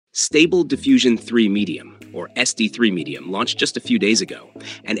Stable Diffusion 3 Medium, or SD3 Medium, launched just a few days ago,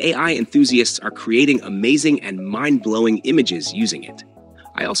 and AI enthusiasts are creating amazing and mind-blowing images using it.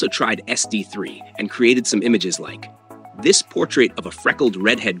 I also tried SD3 and created some images like this portrait of a freckled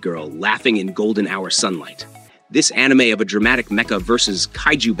redhead girl laughing in golden hour sunlight, this anime of a dramatic mecha versus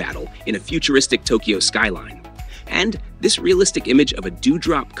kaiju battle in a futuristic Tokyo skyline, and this realistic image of a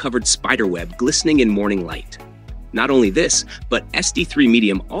dewdrop-covered spiderweb glistening in morning light. Not only this, but SD3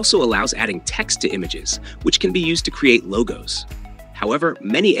 Medium also allows adding text to images, which can be used to create logos. However,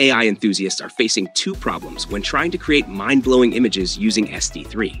 many AI enthusiasts are facing two problems when trying to create mind-blowing images using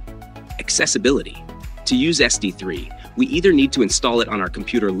SD3. Accessibility. To use SD3, we either need to install it on our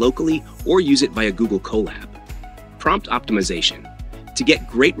computer locally or use it via Google Colab. Prompt optimization. To get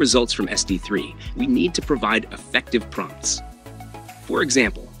great results from SD3, we need to provide effective prompts. For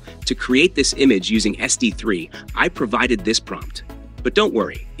example, to create this image using SD3, I provided this prompt. But don't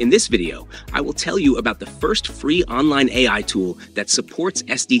worry, in this video, I will tell you about the first free online AI tool that supports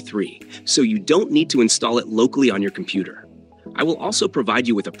SD3, so you don't need to install it locally on your computer. I will also provide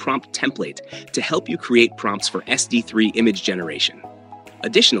you with a prompt template to help you create prompts for SD3 image generation.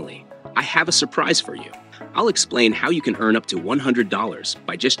 Additionally, I have a surprise for you. I'll explain how you can earn up to $100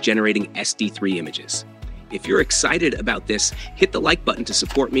 by just generating SD3 images. If you're excited about this, hit the like button to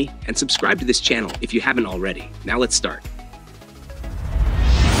support me and subscribe to this channel if you haven't already. Now let's start.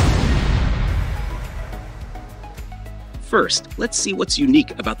 First, let's see what's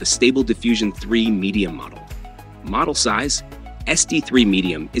unique about the Stable Diffusion 3 Medium model. Model size: SD3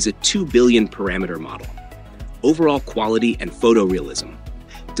 Medium is a 2 billion parameter model. Overall quality and photorealism.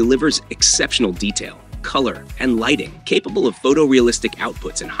 Delivers exceptional detail, color, and lighting, capable of photorealistic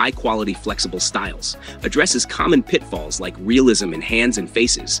outputs and high-quality flexible styles, addresses common pitfalls like realism in hands and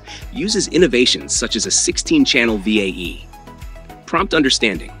faces, uses innovations such as a 16-channel VAE. Prompt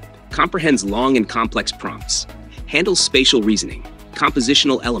understanding, comprehends long and complex prompts, handles spatial reasoning,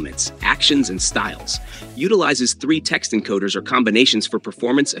 compositional elements, actions, and styles, utilizes 3 text encoders or combinations for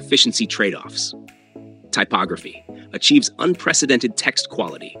performance efficiency trade-offs. Typography, achieves unprecedented text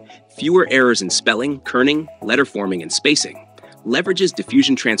quality, fewer errors in spelling, kerning, letter forming, and spacing, leverages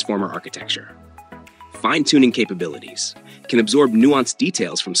diffusion transformer architecture. Fine-tuning capabilities, can absorb nuanced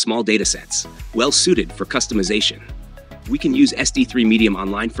details from small datasets, well-suited for customization. We can use SD3 Medium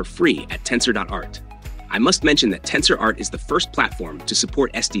online for free at Tensor.art. I must mention that Tensor Art is the first platform to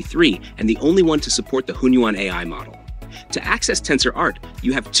support SD3 and the only one to support the Hunyuan AI model. To access Tensor Art,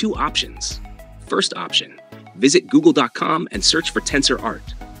 you have 2 options. First option, visit google.com and search for Tensor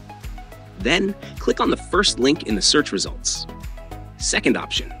Art. Then, click on the first link in the search results. Second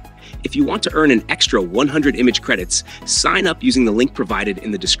option, if you want to earn an extra 100 image credits, sign up using the link provided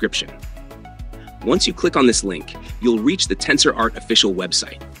in the description. Once you click on this link, you'll reach the Tensor Art official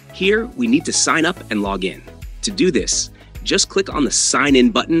website. Here, we need to sign up and log in. To do this, just click on the Sign In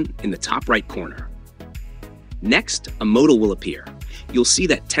button in the top right corner. Next, a modal will appear. You'll see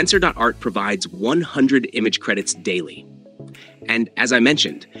that Tensor.art provides 100 image credits daily. And as I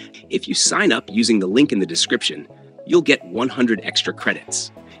mentioned, if you sign up using the link in the description, you'll get 100 extra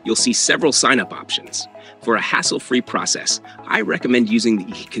credits. You'll see several sign-up options. For a hassle-free process, I recommend using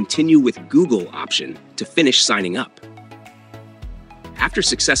the Continue with Google option to finish signing up. After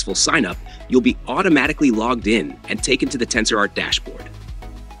successful sign-up, you'll be automatically logged in and taken to the Tensor Art dashboard.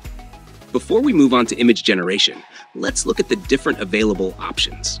 Before we move on to image generation, let's look at the different available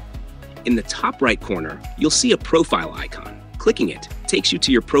options. In the top right corner, you'll see a profile icon. Clicking it takes you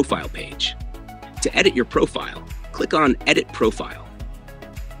to your profile page. To edit your profile, click on Edit Profile.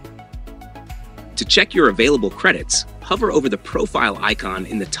 To check your available credits, hover over the profile icon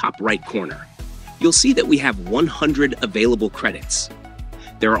in the top right corner. You'll see that we have 100 available credits.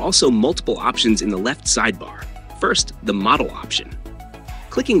 There are also multiple options in the left sidebar. First, the model option.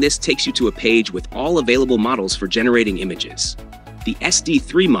 Clicking this takes you to a page with all available models for generating images. The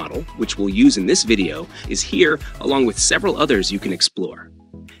SD3 model, which we'll use in this video, is here along with several others you can explore.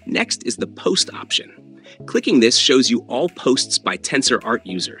 Next is the Post option. Clicking this shows you all posts by Tensor Art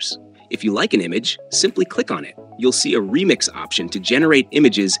users. If you like an image, simply click on it. You'll see a remix option to generate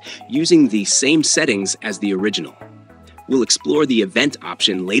images using the same settings as the original. We'll explore the Event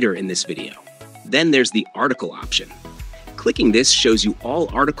option later in this video. Then there's the Article option. Clicking this shows you all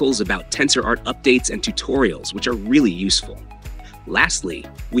articles about Tensor Art updates and tutorials, which are really useful. Lastly,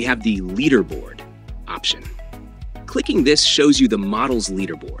 we have the Leaderboard option. Clicking this shows you the model's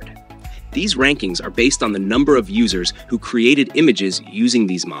leaderboard. These rankings are based on the number of users who created images using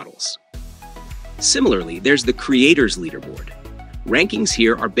these models. Similarly, there's the Creators Leaderboard. Rankings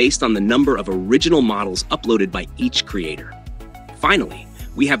here are based on the number of original models uploaded by each creator. Finally,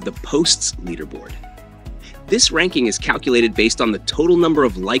 we have the Posts leaderboard. This ranking is calculated based on the total number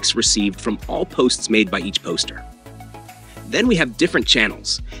of likes received from all posts made by each poster. Then we have different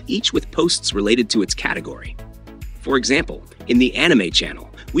channels, each with posts related to its category. For example, in the Anime channel,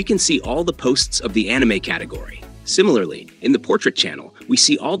 we can see all the posts of the anime category. Similarly, in the Portrait channel, we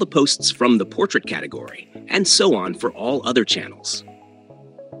see all the posts from the Portrait category, and so on for all other channels.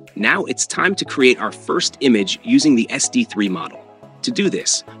 Now it's time to create our first image using the SD3 model. To do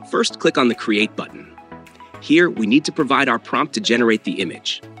this, first click on the Create button. Here, we need to provide our prompt to generate the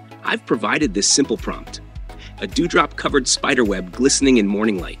image. I've provided this simple prompt: a dewdrop-covered spiderweb glistening in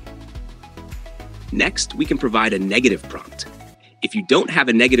morning light. Next, we can provide a negative prompt. If you don't have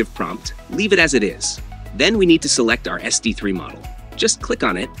a negative prompt, leave it as it is. Then we need to select our SD3 model. Just click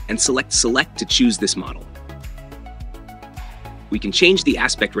on it and select Select to choose this model. We can change the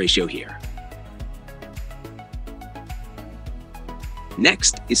aspect ratio here.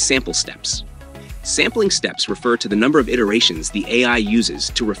 Next is sample steps. Sampling steps refer to the number of iterations the AI uses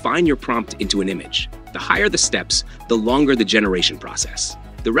to refine your prompt into an image. The higher the steps, the longer the generation process.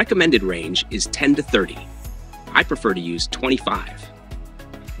 The recommended range is 10 to 30. I prefer to use 25.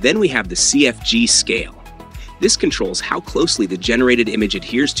 Then we have the CFG scale. This controls how closely the generated image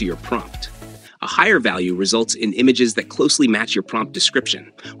adheres to your prompt. A higher value results in images that closely match your prompt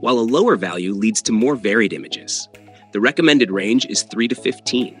description, while a lower value leads to more varied images. The recommended range is 3 to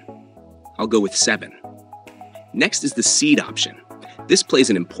 15. I'll go with 7. Next is the seed option. This plays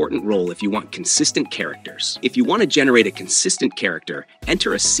an important role if you want consistent characters. If you want to generate a consistent character,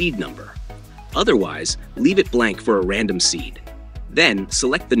 enter a seed number. Otherwise, leave it blank for a random seed. Then,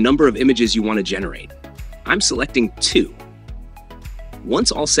 select the number of images you want to generate. I'm selecting 2.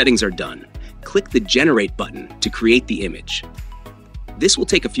 Once all settings are done, click the Generate button to create the image. This will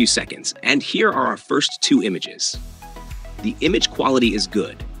take a few seconds, and here are our first 2 images. The image quality is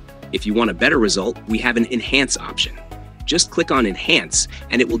good. If you want a better result, we have an Enhance option. Just click on Enhance,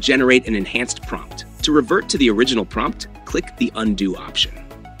 and it will generate an enhanced prompt. To revert to the original prompt, click the Undo option.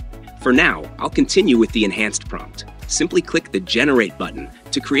 For now, I'll continue with the enhanced prompt. Simply click the Generate button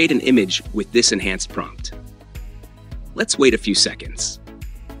to create an image with this enhanced prompt. Let's wait a few seconds.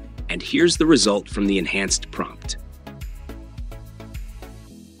 And here's the result from the enhanced prompt.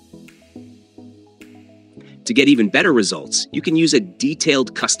 To get even better results, you can use a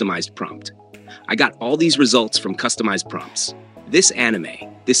detailed customized prompt. I got all these results from customized prompts. This anime,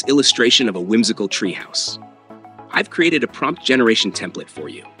 this illustration of a whimsical treehouse. I've created a prompt generation template for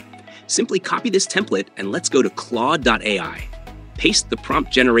you. Simply copy this template and let's go to Claude.ai. Paste the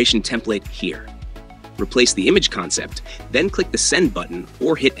prompt generation template here. Replace the image concept, then click the Send button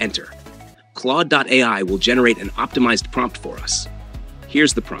or hit Enter. Claude.ai will generate an optimized prompt for us.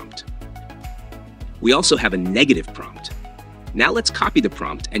 Here's the prompt. We also have a negative prompt. Now let's copy the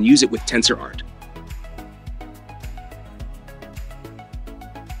prompt and use it with Tensor Art.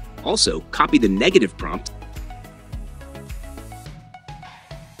 Also, copy the negative prompt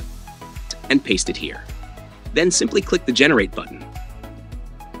and paste it here. Then simply click the Generate button.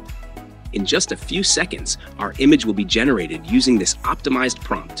 In just a few seconds, our image will be generated using this optimized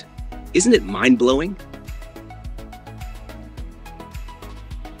prompt. Isn't it mind-blowing?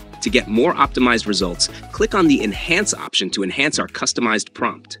 To get more optimized results, click on the Enhance option to enhance our customized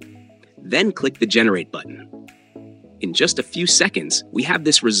prompt. Then click the Generate button. In just a few seconds, we have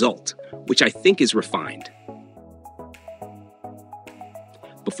this result, which I think is refined.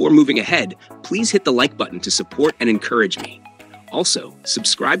 Before moving ahead, please hit the like button to support and encourage me. Also,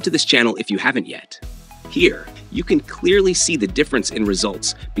 subscribe to this channel if you haven't yet. Here, you can clearly see the difference in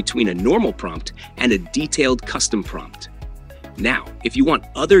results between a normal prompt and a detailed custom prompt. Now, if you want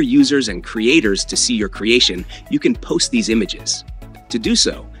other users and creators to see your creation, you can post these images. To do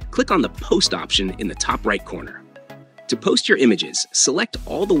so, click on the Post option in the top right corner. To post your images, select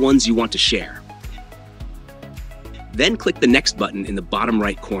all the ones you want to share. Then click the Next button in the bottom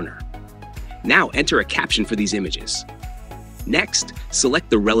right corner. Now enter a caption for these images. Next, select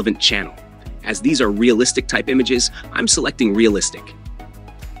the relevant channel. As these are realistic type images, I'm selecting realistic.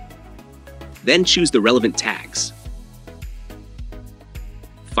 Then choose the relevant tags.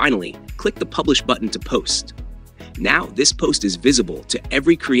 Finally, click the Publish button to post. Now this post is visible to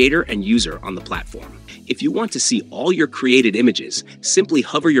every creator and user on the platform. If you want to see all your created images, simply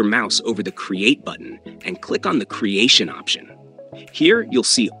hover your mouse over the Create button and click on the Creation option. Here, you'll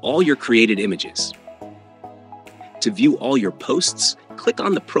see all your created images. To view all your posts, click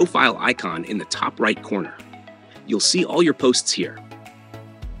on the profile icon in the top right corner. You'll see all your posts here.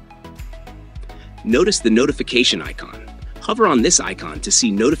 Notice the notification icon. Hover on this icon to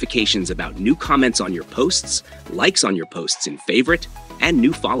see notifications about new comments on your posts, likes on your posts in Favorite, and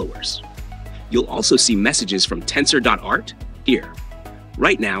new followers. You'll also see messages from Tensor.art here.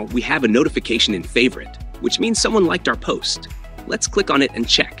 Right now, we have a notification in Favorite, which means someone liked our post. Let's click on it and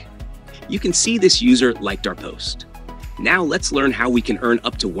check. You can see this user liked our post. Now let's learn how we can earn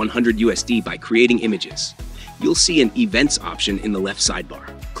up to 100 USD by creating images. You'll see an Events option in the left sidebar.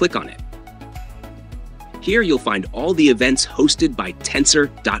 Click on it. Here you'll find all the events hosted by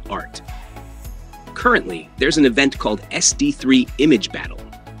Tensor.art. Currently, there's an event called SD3 Image Battle.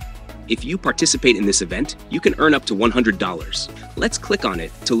 If you participate in this event, you can earn up to $100. Let's click on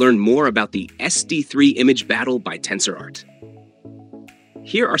it to learn more about the SD3 Image Battle by Tensor Art.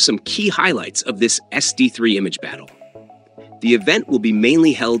 Here are some key highlights of this SD3 Image Battle. The event will be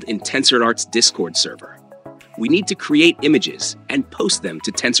mainly held in Tensor Art's Discord server. We need to create images and post them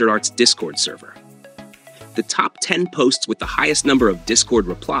to Tensor Art's Discord server. The top 10 posts with the highest number of Discord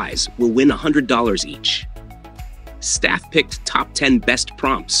replies will win $100 each. Staff-picked top 10 best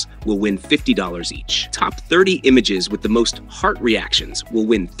prompts will win $50 each. Top 30 images with the most heart reactions will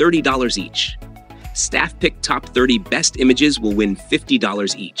win $30 each. Staff-picked top 30 best images will win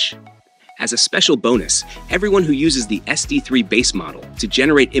 $50 each. As a special bonus, everyone who uses the SD3 base model to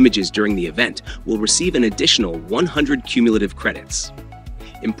generate images during the event will receive an additional 100 cumulative credits.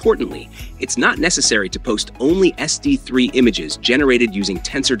 Importantly, it's not necessary to post only SD3 images generated using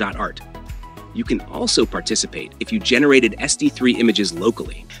Tensor.art. You can also participate if you generated SD3 images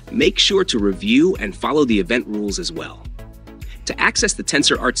locally. Make sure to review and follow the event rules as well. To access the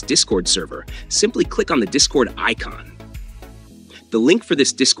Tensor Art's Discord server, simply click on the Discord icon. The link for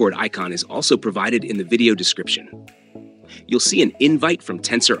this Discord icon is also provided in the video description. You'll see an invite from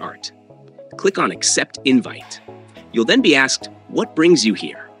Tensor Art. Click on Accept Invite. You'll then be asked, what brings you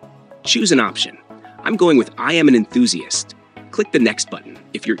here? Choose an option. I'm going with I am an enthusiast. Click the Next button.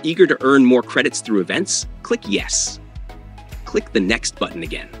 If you're eager to earn more credits through events, click Yes. Click the Next button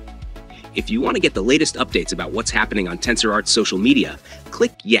again. If you want to get the latest updates about what's happening on Tensor Art's social media,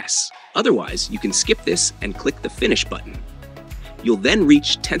 click Yes. Otherwise, you can skip this and click the Finish button. You'll then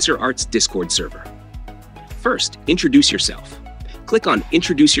reach Tensor Art's Discord server. First, introduce yourself. Click on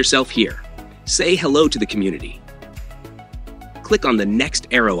Introduce Yourself here. Say hello to the community. Click on the next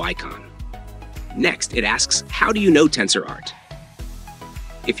arrow icon. Next, it asks, how do you know Tensor Art?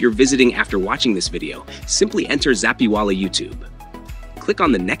 If you're visiting after watching this video, simply enter zapiwala YouTube. Click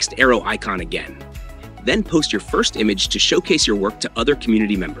on the next arrow icon again. Then post your first image to showcase your work to other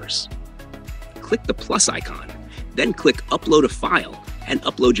community members. Click the plus icon. Then click Upload a File and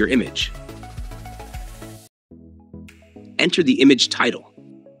upload your image. Enter the image title.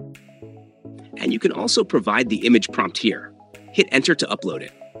 And you can also provide the image prompt here. Hit Enter to upload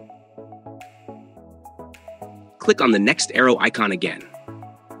it. Click on the next arrow icon again.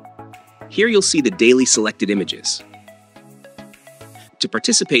 Here you'll see the daily selected images. To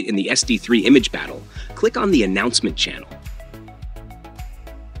participate in the SD3 Image Battle, click on the Announcement channel.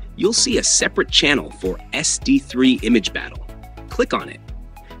 You'll see a separate channel for SD3 Image Battle. Click on it.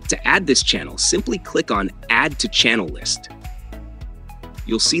 To add this channel, simply click on Add to Channel List.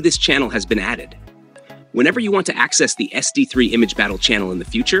 You'll see this channel has been added. Whenever you want to access the SD3 Image Battle channel in the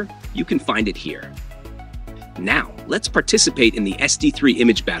future, you can find it here. Now, let's participate in the SD3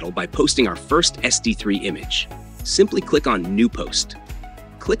 Image Battle by posting our first SD3 image. Simply click on New Post.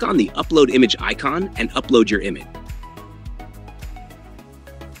 Click on the Upload Image icon and upload your image.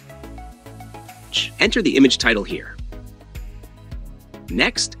 Enter the image title here.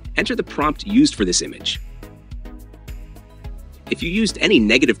 Next, enter the prompt used for this image. If you used any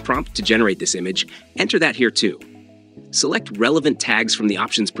negative prompt to generate this image, enter that here too. Select relevant tags from the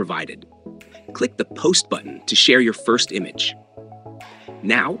options provided. Click the Post button to share your first image.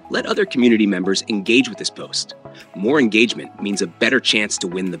 Now, let other community members engage with this post. More engagement means a better chance to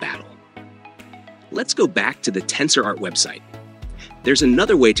win the battle. Let's go back to the Tensor Art website. There's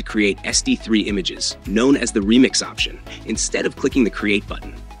another way to create SD3 images, known as the Remix option, instead of clicking the Create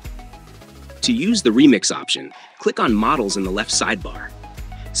button. To use the Remix option, click on Models in the left sidebar.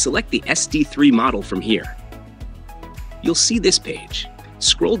 Select the SD3 model from here. You'll see this page.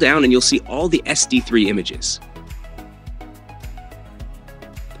 Scroll down and you'll see all the SD3 images.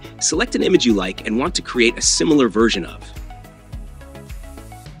 Select an image you like and want to create a similar version of.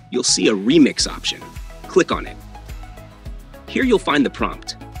 You'll see a Remix option. Click on it. Here you'll find the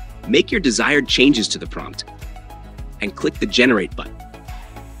prompt. Make your desired changes to the prompt and click the Generate button.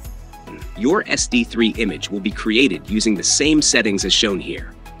 Your SD3 image will be created using the same settings as shown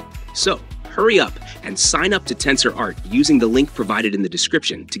here. So, hurry up and sign up to Tensor Art using the link provided in the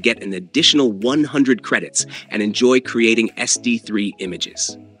description to get an additional 100 credits and enjoy creating SD3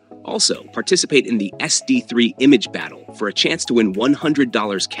 images. Also, participate in the SD3 Image Battle for a chance to win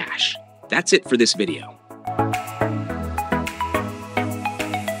 $100 cash. That's it for this video.